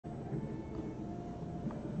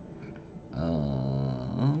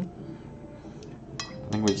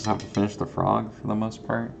just have to finish the frog for the most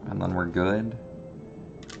part, and then we're good.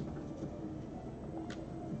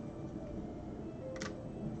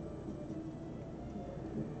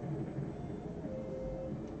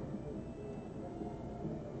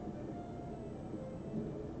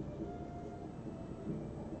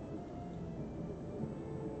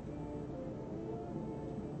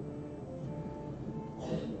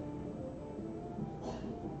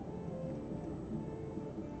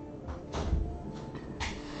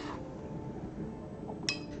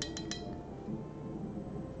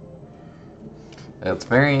 It's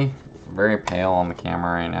very, very pale on the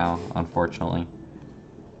camera right now, unfortunately.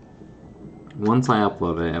 Once I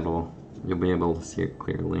upload it, you'll be able to see it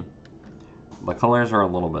clearly. The colors are a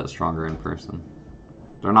little bit stronger in person.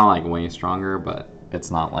 They're not like way stronger, but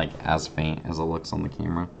it's not like as faint as it looks on the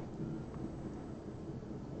camera.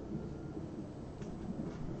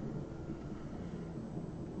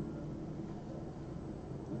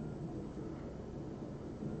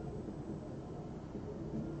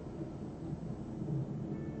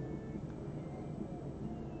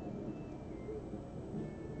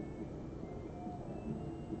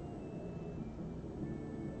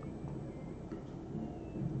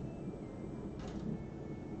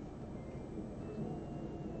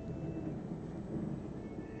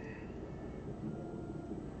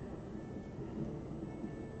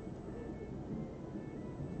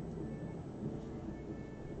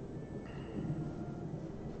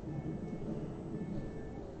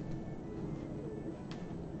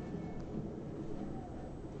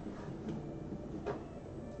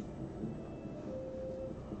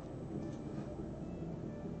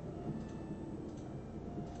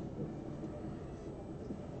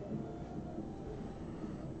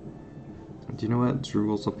 Do you know what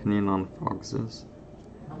Droogel's opinion on frogs is?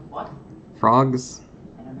 On what? Frogs?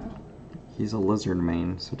 I don't know. He's a lizard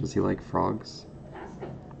main, so does he like frogs?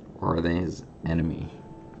 Or are they his enemy?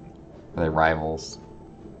 Are they rivals?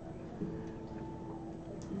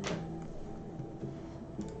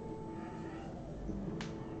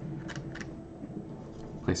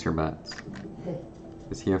 Place your bets.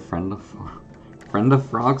 Is he a friend of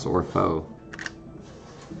frogs or foe?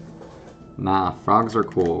 Nah, frogs are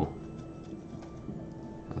cool.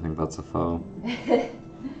 I think that's a foe.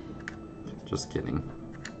 Just kidding.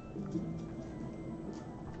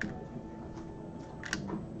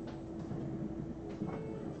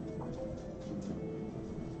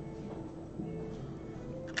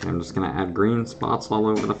 I'm just gonna add green spots all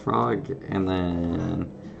over the frog, and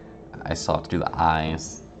then I still have to do the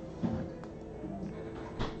eyes.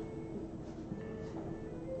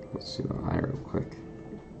 Let's do the eye real quick.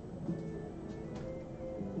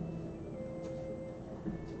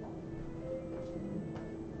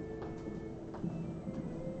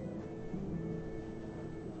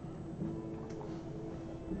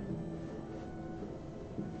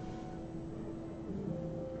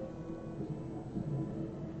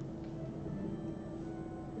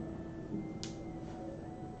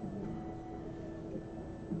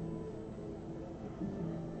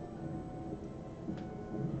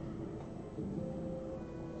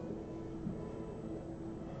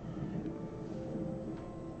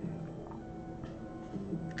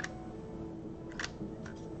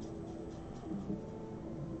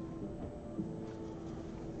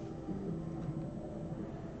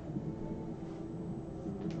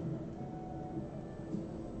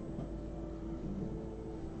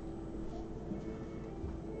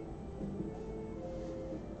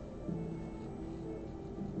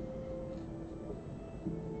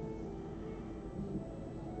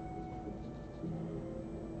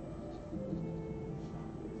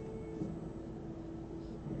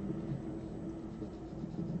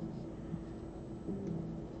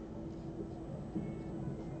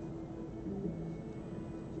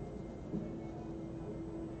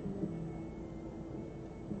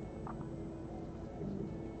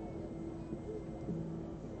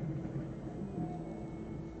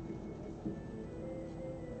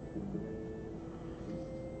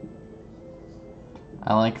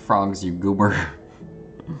 I like frogs, you goober.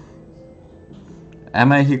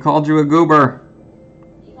 Emma, he called you a goober.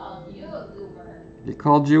 He called you a goober. He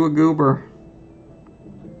called you a goober.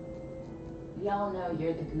 We all know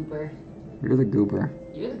you're the goober. You're the goober.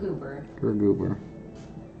 You're the goober. You're a goober.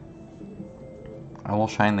 I will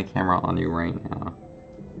shine the camera on you right now.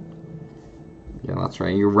 Yeah, that's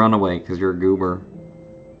right. You run away because you're a goober.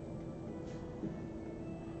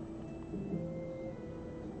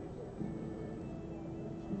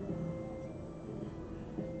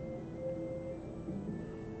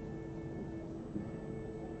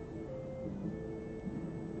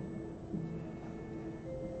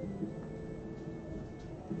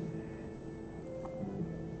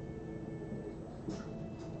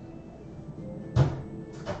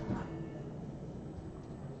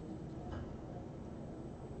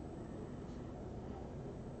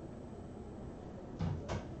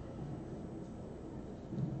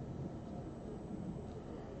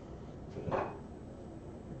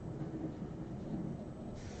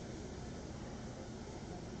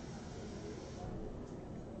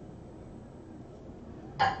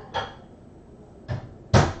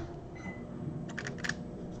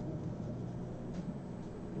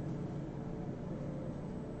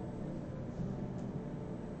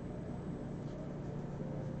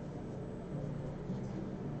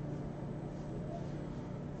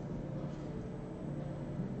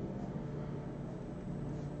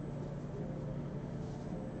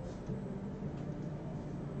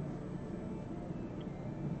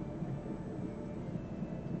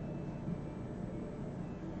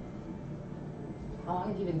 How long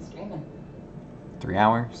have you been streaming? 3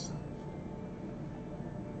 hours.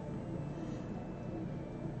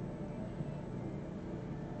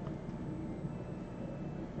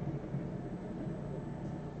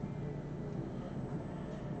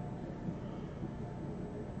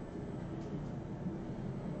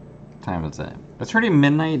 What time is it? It's already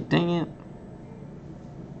midnight, dang it.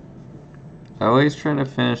 I always try to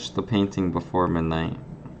finish the painting before midnight.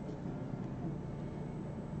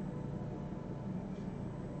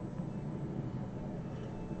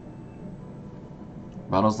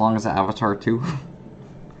 About as long as Avatar 2.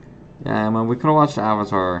 Yeah, man, we could have watched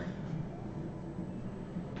Avatar.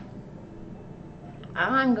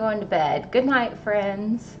 I'm going to bed. Good night,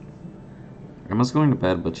 friends. Emma's going to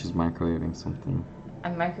bed, but she's microwaving something.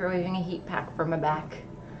 I'm microwaving a heat pack for my back.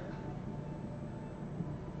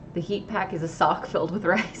 The heat pack is a sock filled with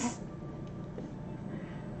rice.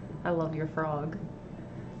 I love your frog.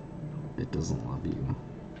 It doesn't love you.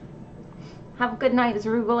 Have a good night,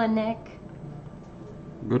 Zrugel and Nick.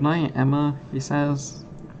 Good night, Emma, he says.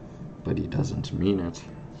 But he doesn't mean it.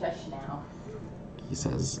 Shush now. He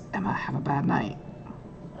says, Emma, have a bad night.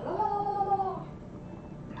 Oh,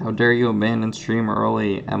 How dare you abandon stream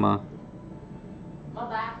early, Emma? my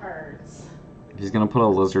back hurts. He's gonna put a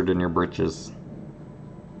lizard in your britches.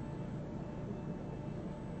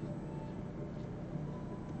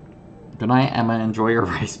 Good night, Emma. Enjoy your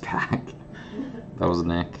rice pack. That was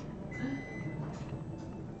Nick.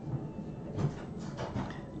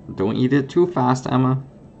 Don't eat it too fast, Emma.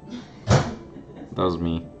 That was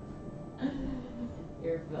me.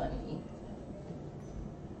 You're funny.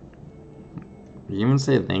 You even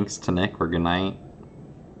say thanks to Nick or good night.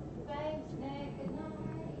 Thanks, Nick. Good night.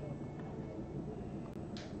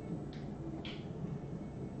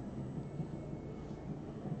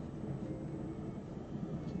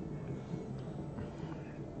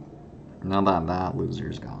 Now that that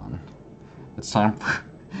loser's gone, it's time for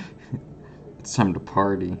it's time to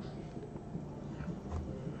party.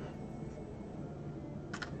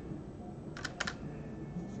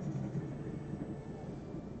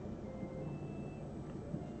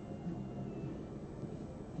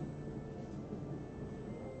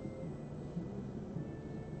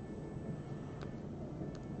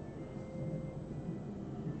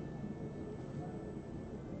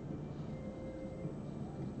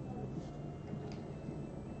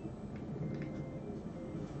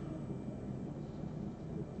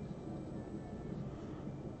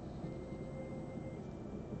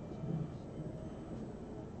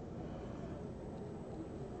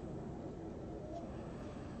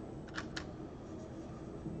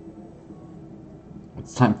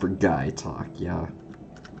 It's time for guy talk, yeah.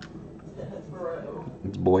 Bro.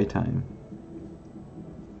 It's boy time.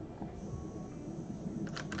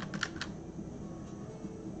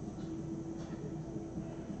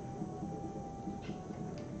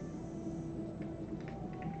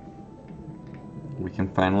 We can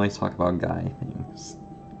finally talk about guy things.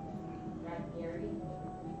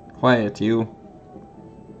 Quiet, you.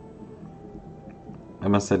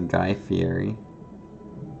 Emma said Guy Fieri.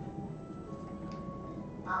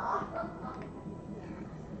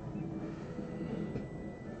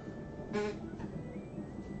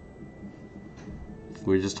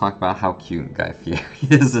 We just talked about how cute Guy Fieri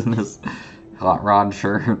is in his hot rod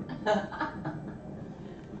shirt.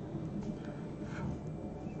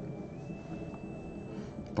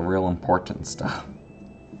 The real important stuff.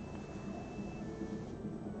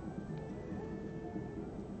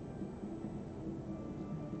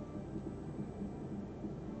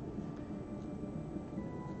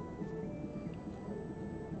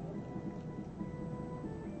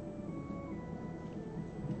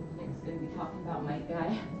 Nick's gonna be talking about my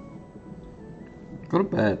guy. Go to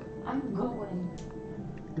bed. I'm going.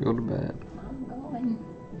 Go to bed. I'm going.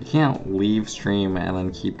 You can't leave stream and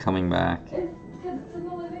then keep coming back. It's because it's in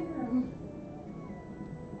the living room.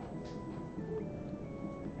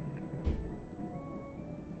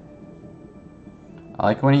 I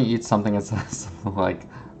like when he eats something and says like,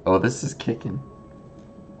 "Oh, this is kicking."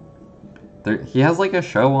 He has like a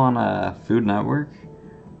show on Food Network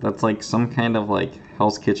that's like some kind of like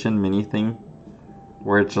Hell's Kitchen mini thing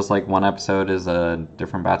where it's just like one episode is a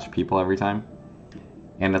different batch of people every time.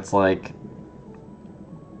 And it's like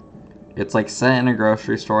set in a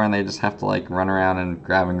grocery store and they just have to like run around and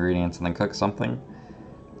grab ingredients and then cook something.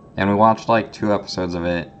 And we watched like 2 episodes of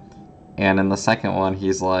it. And in the second one,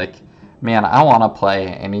 he's like, man, I want to play.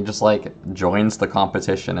 And he just like joins the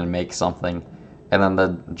competition and makes something. And then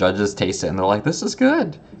the judges taste it and they're like, this is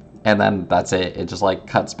good. And then that's it. It just like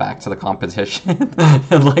cuts back to the competition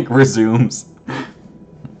and like resumes.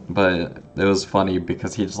 But it was funny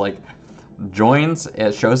because he just like joins,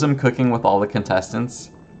 it shows him cooking with all the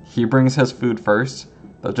contestants. He brings his food first.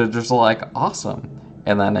 The judges are like, awesome.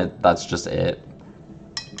 And then that's just it.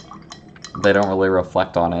 They don't really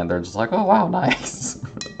reflect on it. They're just like, oh wow, nice.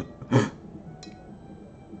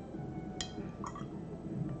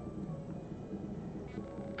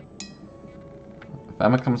 If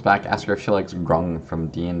Emma comes back, ask her if she likes Grung from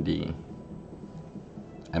D&D.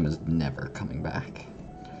 Emma's never coming back.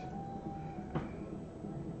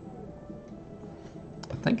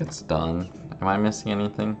 I think it's done. Am I missing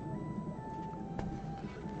anything?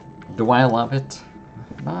 Do I love it?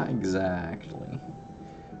 Not exactly.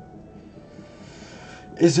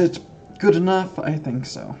 Is it good enough? I think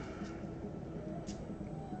so.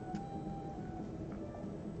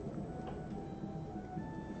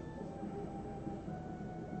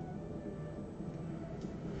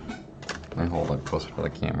 I hold it closer to the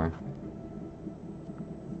camera.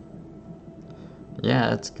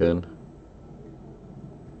 Yeah, it's good.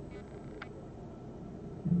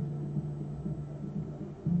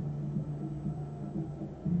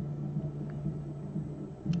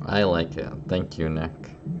 I like it. Thank you, Nick.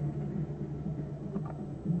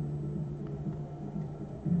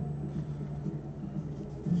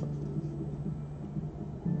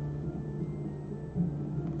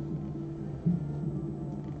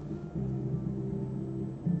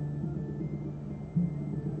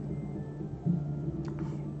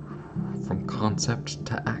 From concept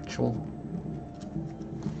to actual.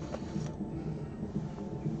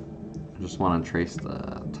 I just want to trace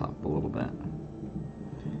the top a little bit.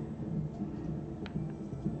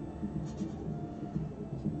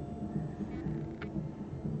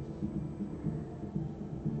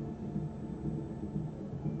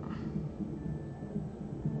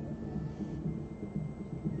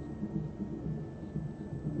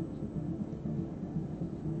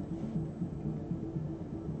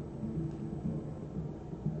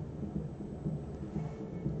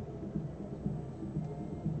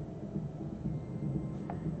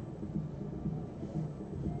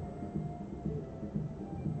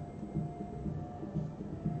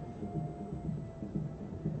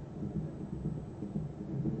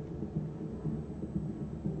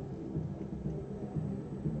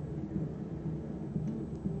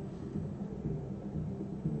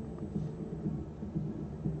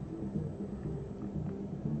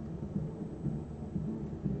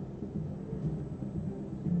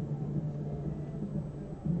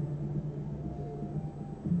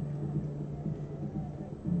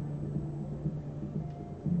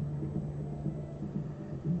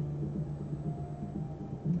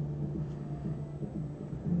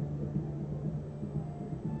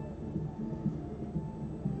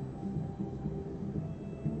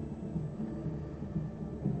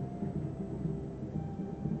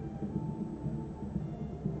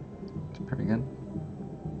 Pretty good.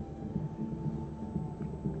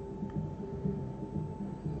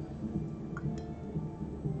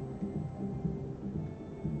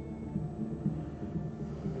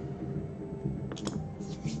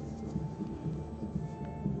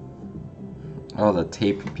 Oh, the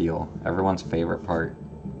tape peel. Everyone's favorite part.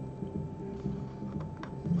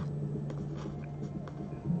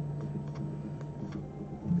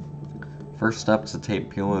 First step to tape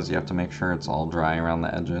peel is you have to make sure it's all dry around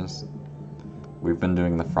the edges. We've been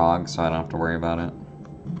doing the frog, so I don't have to worry about it.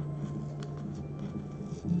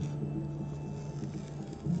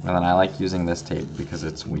 And then I like using this tape because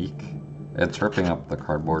it's weak. It's ripping up the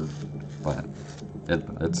cardboard, but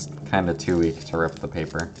it's kind of too weak to rip the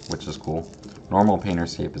paper, which is cool. Normal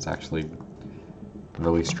painter's tape is actually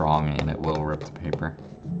really strong and it will rip the paper.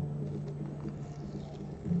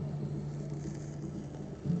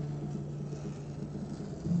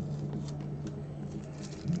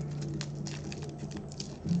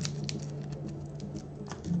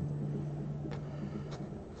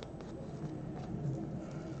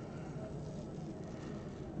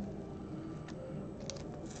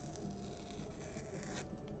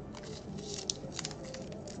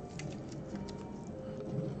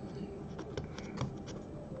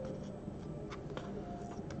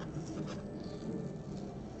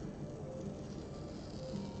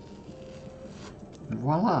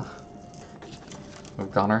 Voila!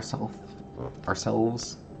 We've got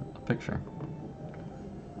ourselves a picture.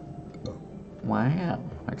 Wow.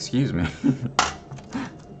 Excuse me.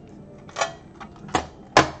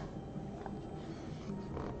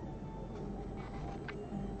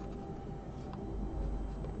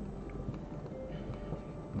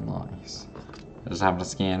 Nice. I just have to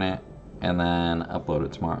scan it and then upload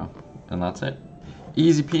it tomorrow. And that's it.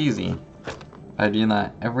 Easy peasy. I do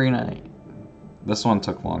that every night. This one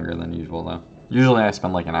took longer than usual though. Usually I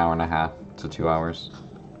spend like an hour and a half to 2 hours.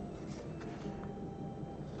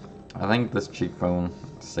 I think this cheekbone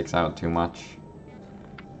sticks out too much.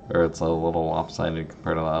 Or it's a little lopsided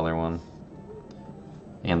compared to the other one.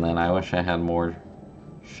 And then I wish I had more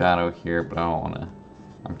shadow here, but I don't want to.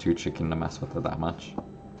 I'm too chicken to mess with it that much.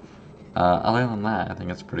 Other than that, I think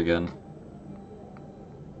it's pretty good.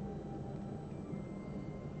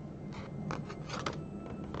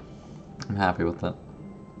 I'm happy with it.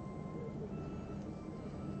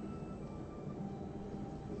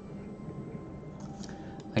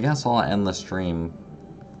 I guess I'll end the stream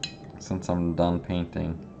since I'm done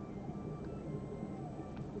painting.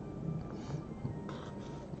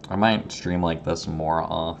 I might stream like this more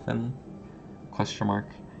often? Question mark.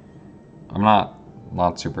 I'm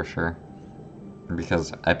not super sure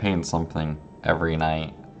because I paint something every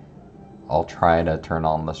night. I'll try to turn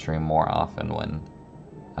on the stream more often when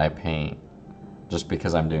I paint, just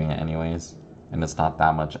because I'm doing it anyways, and it's not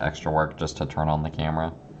that much extra work just to turn on the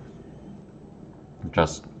camera.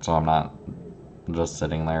 Just so I'm not just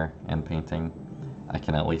sitting there and painting. I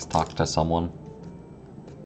can at least talk to someone.